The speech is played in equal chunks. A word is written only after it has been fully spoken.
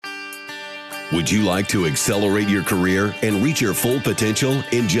Would you like to accelerate your career and reach your full potential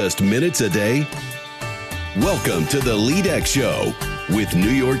in just minutes a day? Welcome to the LeadX Show with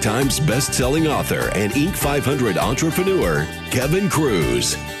New York Times best-selling author and Inc. 500 entrepreneur, Kevin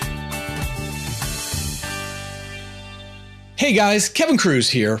Kruse. Hey guys, Kevin Kruse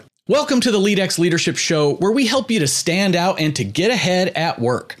here. Welcome to the LeadX Leadership Show, where we help you to stand out and to get ahead at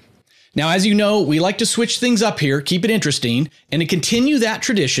work. Now, as you know, we like to switch things up here, keep it interesting, and to continue that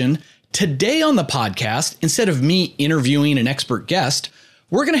tradition, today on the podcast, instead of me interviewing an expert guest,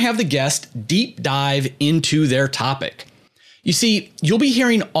 we're going to have the guest deep dive into their topic. You see, you'll be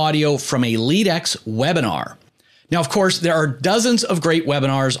hearing audio from a LeadX webinar. Now, of course, there are dozens of great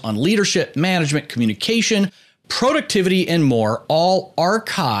webinars on leadership, management, communication, productivity, and more, all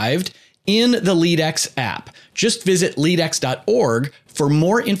archived in the LeadX app. Just visit leadx.org for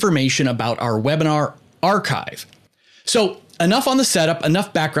more information about our webinar archive. So, enough on the setup,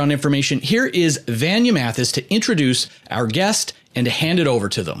 enough background information. Here is Vanya Mathis to introduce our guest and to hand it over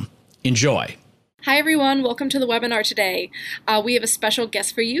to them. Enjoy. Hi, everyone. Welcome to the webinar today. We have a special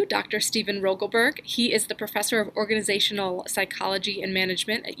guest for you, Dr. Stephen Rogelberg. He is the professor of organizational psychology and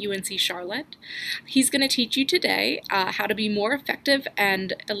management at UNC Charlotte. He's going to teach you today how to be more effective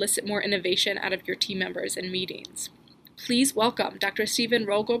and elicit more innovation out of your team members in meetings. Please welcome Dr. Stephen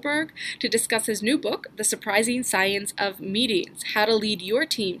Rogelberg to discuss his new book, The Surprising Science of Meetings, How to Lead Your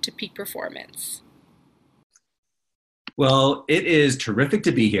Team to Peak Performance. Well, it is terrific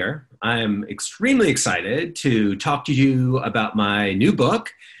to be here. I'm extremely excited to talk to you about my new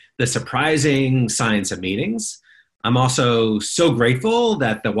book, The Surprising Science of Meetings. I'm also so grateful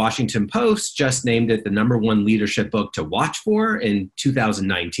that the Washington Post just named it the #1 leadership book to watch for in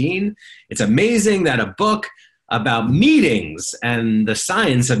 2019. It's amazing that a book about meetings and the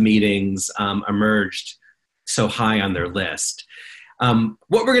science of meetings emerged so high on their list.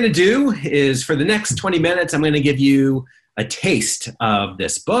 What we're going to do is for the next 20 minutes, I'm going to give you a taste of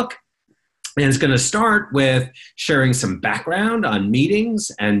this book. And it's going to start with sharing some background on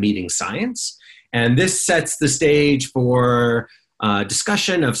meetings and meeting science. And this sets the stage for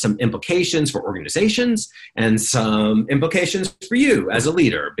discussion of some implications for organizations and some implications for you as a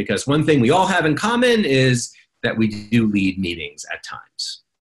leader. Because one thing we all have in common is that we do lead meetings at times.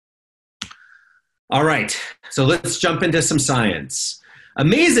 All right, so let's jump into some science.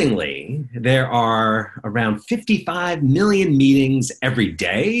 Amazingly, there are around 55 million meetings every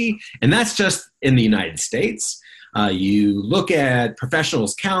day, and that's just in the United States. You look at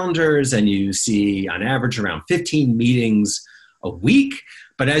professionals' calendars and you see on average around 15 meetings a week.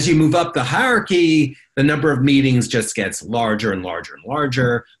 But as you move up the hierarchy, the number of meetings just gets larger and larger and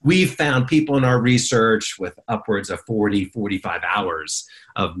larger. We've found people in our research with upwards of 40, 45 hours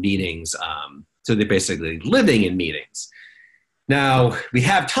of meetings. So they're basically living in meetings. Now, we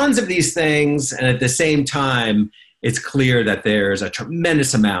have tons of these things, and at the same time, it's clear that there's a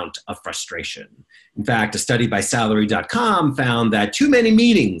tremendous amount of frustration. In fact, a study by Salary.com found that too many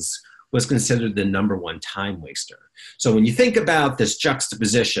meetings was considered the #1 time waster. So when you think about this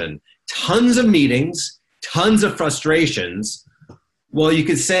juxtaposition, tons of meetings, tons of frustrations, well, you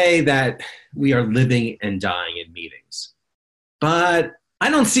could say that we are living and dying in meetings. But I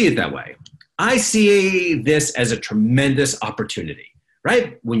don't see it that way. I see this as a tremendous opportunity,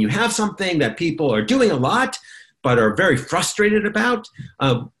 right? When you have something that people are doing a lot, but are very frustrated about,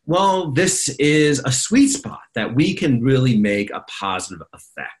 well, this is a sweet spot that we can really make a positive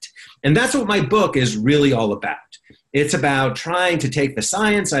effect. And that's what my book is really all about. It's about trying to take the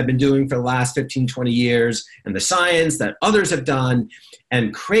science I've been doing for the last 15, 20 years and the science that others have done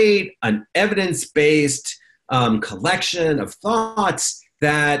and create an evidence-based collection of thoughts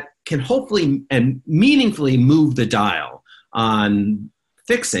that can hopefully and meaningfully move the dial on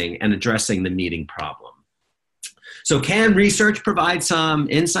fixing and addressing the meeting problem. So can research provide some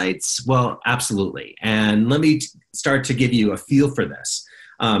insights? Well, absolutely. And let me start to give you a feel for this.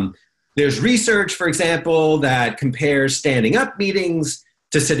 There's research, for example, that compares standing up meetings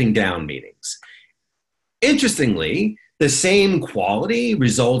to sitting down meetings. Interestingly, the same quality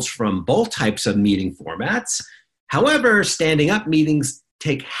results from both types of meeting formats. However, standing up meetings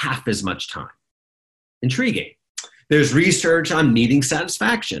take half as much time. Intriguing. There's research on meeting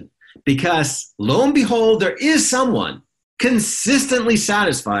satisfaction because, lo and behold, there is someone consistently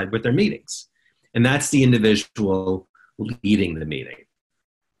satisfied with their meetings, and that's the individual leading the meeting.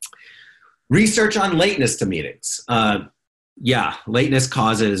 Research on lateness to meetings. Lateness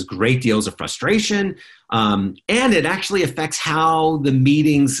causes great deals of frustration, and it actually affects how the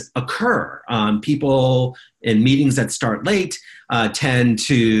meetings occur. People in meetings that start late tend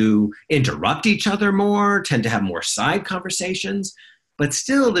to interrupt each other more, tend to have more side conversations. But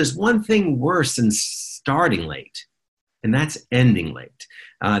still, there's one thing worse than starting late, and that's ending late.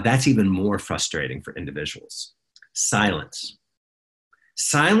 That's even more frustrating for individuals. Silence.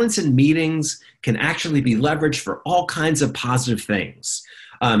 Silence in meetings can actually be leveraged for all kinds of positive things.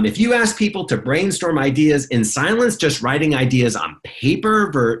 If you ask people to brainstorm ideas in silence, just writing ideas on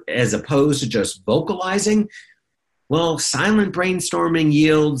paper as opposed to just vocalizing, well, silent brainstorming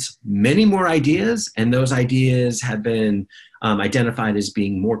yields many more ideas, and those ideas have been identified as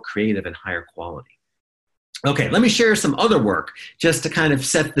being more creative and higher quality. Okay, let me share some other work just to kind of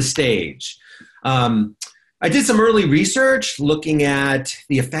set the stage. I did some early research looking at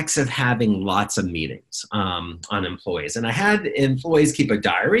the effects of having lots of meetings on employees. And I had employees keep a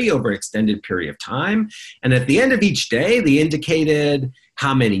diary over an extended period of time. And at the end of each day, they indicated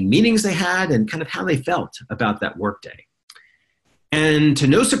how many meetings they had and kind of how they felt about that workday. And to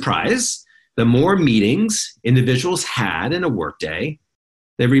no surprise, the more meetings individuals had in a workday,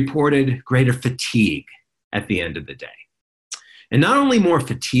 they reported greater fatigue at the end of the day. And not only more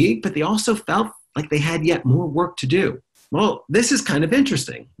fatigue, but they also felt like they had yet more work to do. Well, this is kind of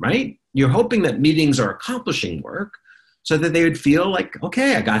interesting, right? You're hoping that meetings are accomplishing work so that they would feel like,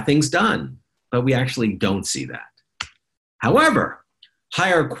 okay, I got things done, but we actually don't see that. However,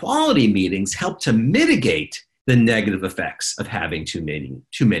 higher quality meetings help to mitigate the negative effects of having too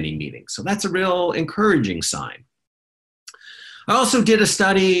many meetings. So that's a real encouraging sign. I also did a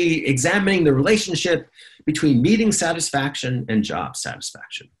study examining the relationship between meeting satisfaction and job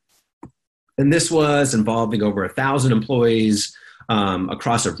satisfaction. And this was involving over 1,000 employees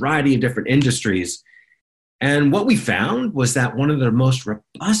across a variety of different industries. And what we found was that one of the most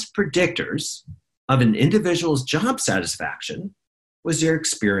robust predictors of an individual's job satisfaction was their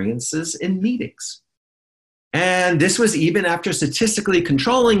experiences in meetings. And this was even after statistically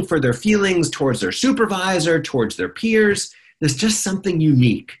controlling for their feelings towards their supervisor, towards their peers. There's just something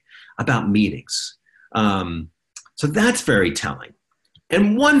unique about meetings. So that's very telling.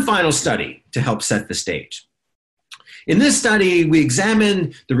 And one final study to help set the stage. In this study, we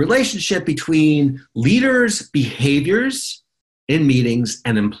examined the relationship between leaders' behaviors in meetings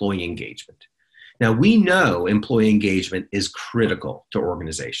and employee engagement. Now, we know employee engagement is critical to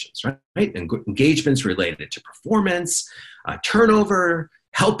organizations, right? And engagement's related to performance, turnover,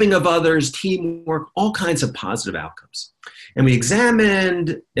 helping of others, teamwork, all kinds of positive outcomes. And we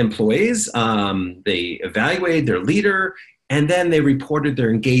examined employees, they evaluated their leader, and then they reported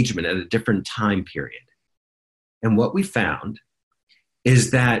their engagement at a different time period. And what we found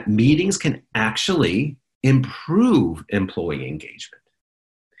is that meetings can actually improve employee engagement.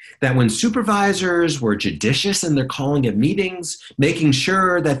 That when supervisors were judicious in their calling of meetings, making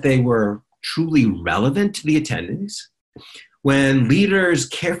sure that they were truly relevant to the attendees, when leaders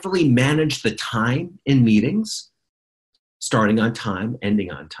carefully managed the time in meetings, starting on time,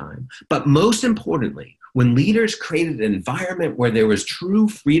 ending on time, but most importantly, when leaders created an environment where there was true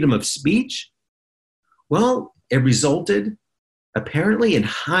freedom of speech, well, it resulted apparently in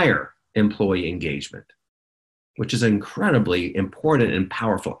higher employee engagement, which is an incredibly important and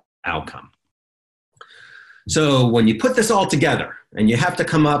powerful outcome. So when you put this all together and you have to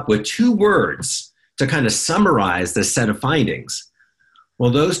come up with 2 words to kind of summarize this set of findings,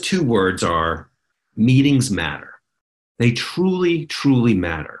 well, those 2 words are meetings matter. They truly, truly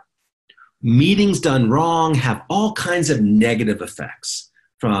matter. Meetings done wrong have all kinds of negative effects,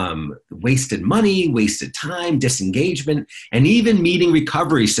 from wasted money, wasted time, disengagement, and even meeting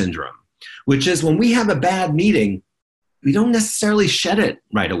recovery syndrome, which is when we have a bad meeting, we don't necessarily shed it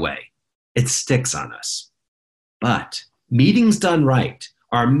right away. It sticks on us. But meetings done right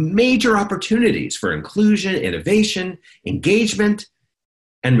are major opportunities for inclusion, innovation, engagement,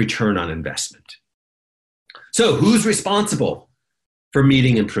 and return on investment. So who's responsible for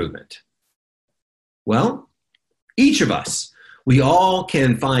meeting improvement? Well, each of us. We all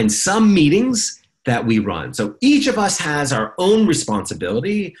can find some meetings that we run. So each of us has our own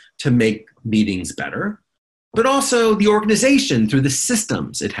responsibility to make meetings better, but also the organization through the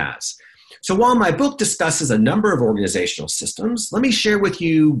systems it has. So while my book discusses a number of organizational systems, let me share with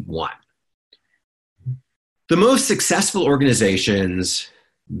you one. The most successful organizations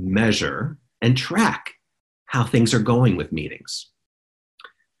measure and track how things are going with meetings.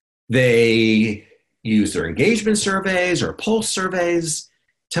 They use their engagement surveys or pulse surveys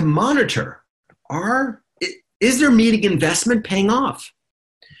to monitor, is their meeting investment paying off?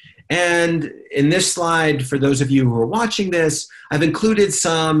 And in this slide, for those of you who are watching this, I've included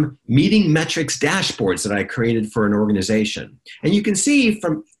some meeting metrics dashboards that I created for an organization. And you can see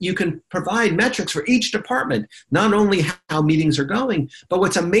you can provide metrics for each department, not only how meetings are going, but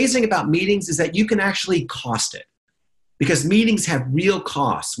what's amazing about meetings is that you can actually cost it. because meetings have real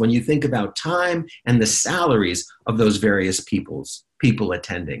costs when you think about time and the salaries of those various people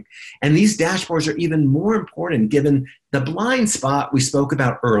attending. And these dashboards are even more important given the blind spot we spoke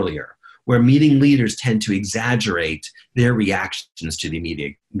about earlier, where meeting leaders tend to exaggerate their reactions to the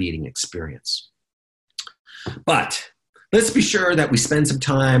immediate meeting experience. But let's be sure that we spend some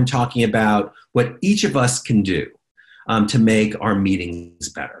time talking about what each of us can do to make our meetings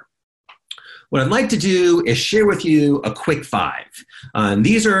better. What I'd like to do is share with you a quick 5.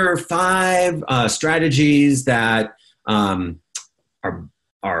 These are 5 strategies that are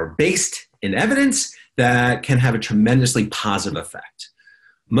based in evidence that can have a tremendously positive effect.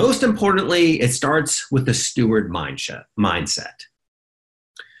 Most importantly, it starts with the steward mindset.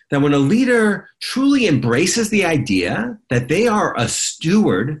 That when a leader truly embraces the idea that they are a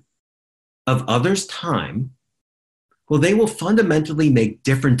steward of others' time, well, they will fundamentally make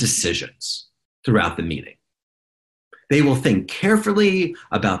different decisions throughout the meeting. They will think carefully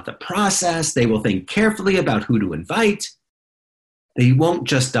about the process. They will think carefully about who to invite. They won't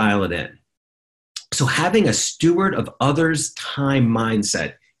just dial it in. So having a steward of others' time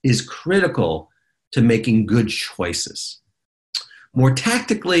mindset is critical to making good choices. More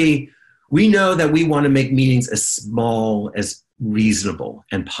tactically, we know that we want to make meetings as small as reasonable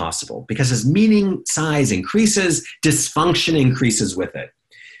and possible, because as meeting size increases, dysfunction increases with it.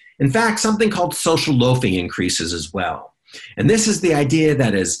 In fact, something called social loafing increases as well. And this is the idea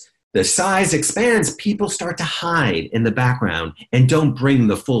that as the size expands, people start to hide in the background and don't bring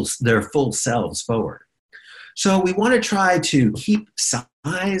their full selves forward. So we want to try to keep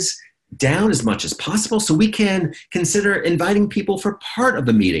size down as much as possible so we can consider inviting people for part of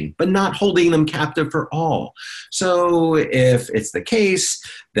the meeting, but not holding them captive for all. So if it's the case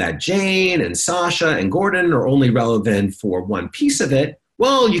that Jane and Sasha and Gordon are only relevant for one piece of it,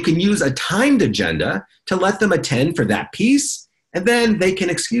 well, you can use a timed agenda to let them attend for that piece, and then they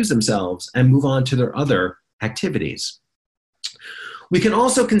can excuse themselves and move on to their other activities. We can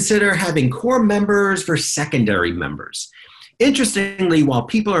also consider having core members versus secondary members. Interestingly, while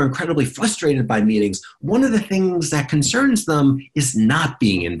people are incredibly frustrated by meetings, one of the things that concerns them is not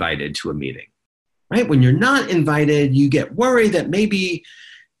being invited to a meeting, right? When you're not invited, you get worried that maybe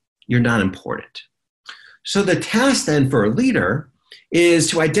you're not important. So the task then for a leader is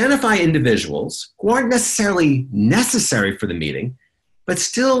to identify individuals who aren't necessarily necessary for the meeting, but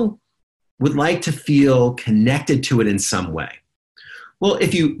still would like to feel connected to it in some way. Well,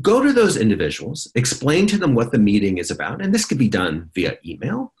 if you go to those individuals, explain to them what the meeting is about, and this could be done via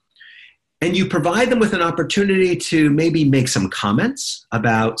email, and you provide them with an opportunity to maybe make some comments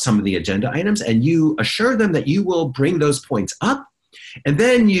about some of the agenda items, and you assure them that you will bring those points up, and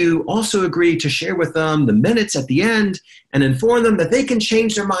then you also agree to share with them the minutes at the end and inform them that they can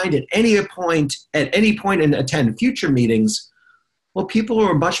change their mind at any point and attend future meetings. Well, people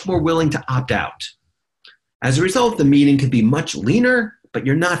are much more willing to opt out. As a result, the meeting could be much leaner, but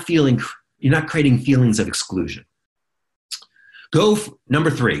you're not creating feelings of exclusion.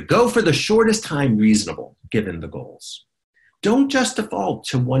 Number 3, go for the shortest time reasonable given the goals. Don't just default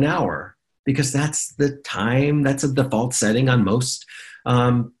to 1 hour, because that's the time, that's a default setting on most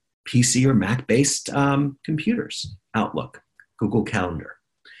PC or Mac-based computers, Outlook, Google Calendar.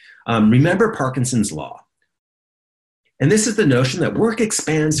 Remember Parkinson's Law. And this is the notion that work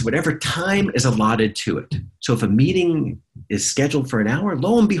expands to whatever time is allotted to it. So if a meeting is scheduled for an hour,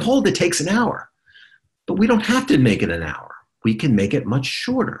 lo and behold, it takes an hour. But we don't have to make it an hour. We can make it much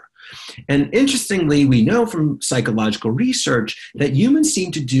shorter. And interestingly, we know from psychological research that humans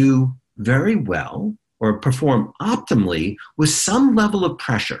seem to do very well or perform optimally with some level of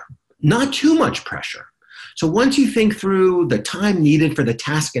pressure, not too much pressure. So once you think through the time needed for the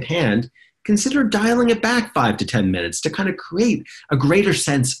task at hand, consider dialing it back 5 to 10 minutes to kind of create a greater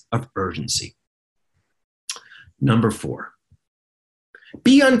sense of urgency. Number 4,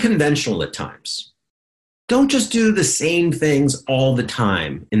 be unconventional at times. Don't just do the same things all the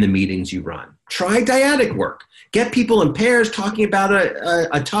time in the meetings you run. Try dyadic work. Get people in pairs talking about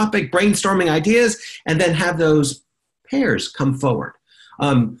a topic, brainstorming ideas, and then have those pairs come forward.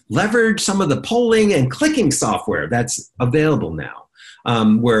 Leverage some of the polling and clicking software that's available now.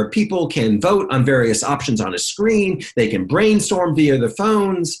 Where people can vote on various options on a screen, they can brainstorm via their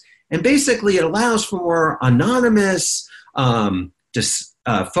phones, and basically it allows for more anonymous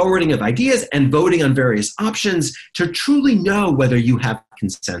forwarding of ideas and voting on various options to truly know whether you have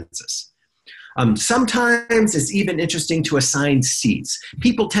consensus. Sometimes it's even interesting to assign seats.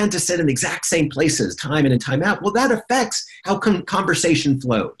 People tend to sit in the exact same places time in and time out. Well, that affects how conversation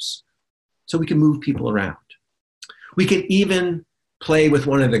flows. So we can move people around. We can even play with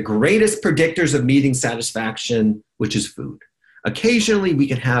one of the greatest predictors of meeting satisfaction, which is food. Occasionally, we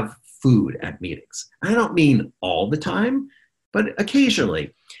can have food at meetings. I don't mean all the time, but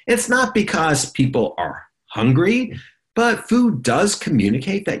occasionally. It's not because people are hungry, but food does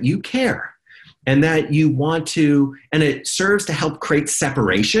communicate that you care and that you want to, and it serves to help create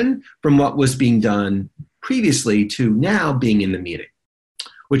separation from what was being done previously to now being in the meeting,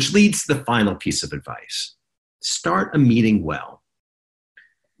 which leads to the final piece of advice. Start a meeting well.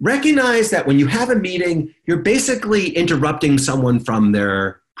 Recognize that when you have a meeting, you're basically interrupting someone from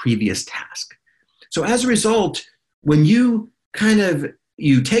their previous task. So as a result, when you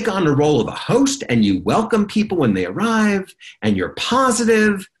take on the role of a host and you welcome people when they arrive and you're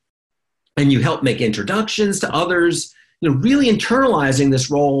positive and you help make introductions to others, really internalizing this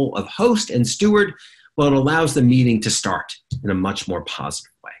role of host and steward, well, it allows the meeting to start in a much more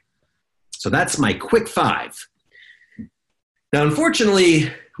positive way. So that's my quick 5. Now,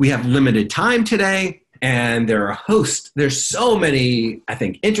 unfortunately, we have limited time today, and there's so many, I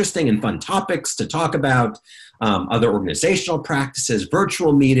think, interesting and fun topics to talk about, other organizational practices,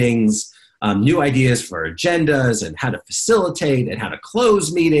 virtual meetings, new ideas for agendas and how to facilitate and how to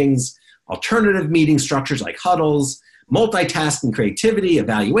close meetings, alternative meeting structures like huddles, multitasking, creativity,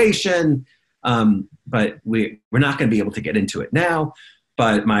 evaluation, but we're not going to be able to get into it now.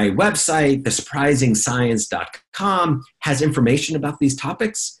 But my website, thesurprisingscience.com, has information about these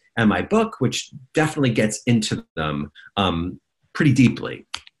topics, and my book, which definitely gets into them pretty deeply.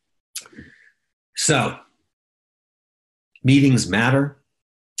 So, meetings matter.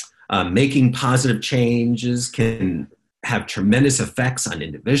 Making positive changes can have tremendous effects on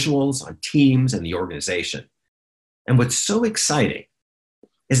individuals, on teams, and the organization. And what's so exciting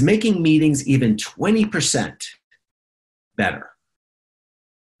is making meetings even 20% better.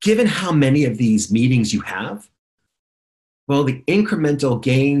 Given how many of these meetings you have, well, the incremental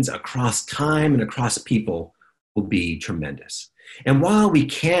gains across time and across people will be tremendous. And while we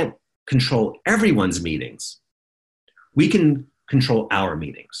can't control everyone's meetings, we can control our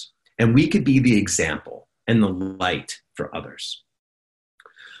meetings. And we could be the example and the light for others.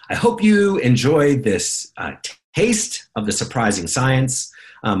 I hope you enjoyed this taste of the surprising science.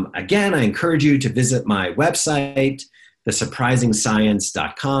 Again, I encourage you to visit my website,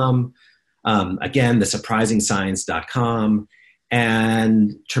 thesurprisingscience.com. Again, thesurprisingscience.com.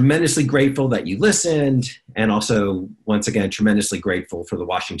 And tremendously grateful that you listened. And also, once again, tremendously grateful for the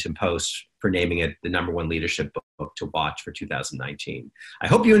Washington Post for naming it the #1 leadership book to watch for 2019. I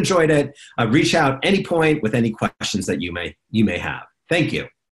hope you enjoyed it. Reach out any point with any questions that you may have. Thank you.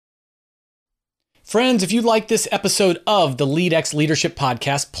 Friends, if you like this episode of the LeadX Leadership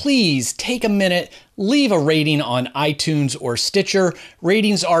Podcast, please take a minute, leave a rating on iTunes or Stitcher.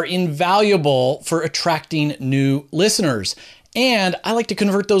 Ratings are invaluable for attracting new listeners. And I like to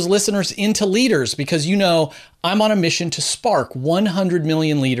convert those listeners into leaders because, I'm on a mission to spark 100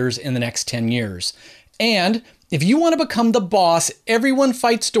 million leaders in the next 10 years. And if you want to become the boss everyone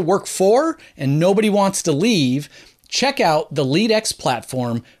fights to work for and nobody wants to leave, check out the LeadX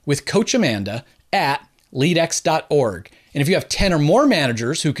platform with Coach Amanda at leadx.org. And if you have 10 or more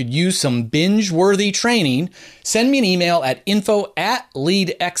managers who could use some binge-worthy training, send me an email at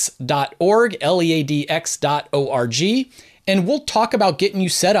info@leadx.org, leadx.org, and we'll talk about getting you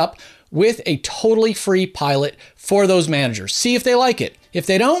set up with a totally free pilot for those managers. See if they like it. If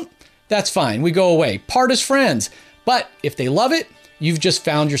they don't, that's fine. We go away. Part as friends. But if they love it, you've just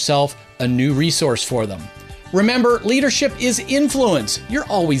found yourself a new resource for them. Remember, leadership is influence. You're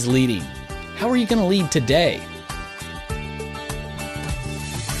always leading. How are you going to lead today?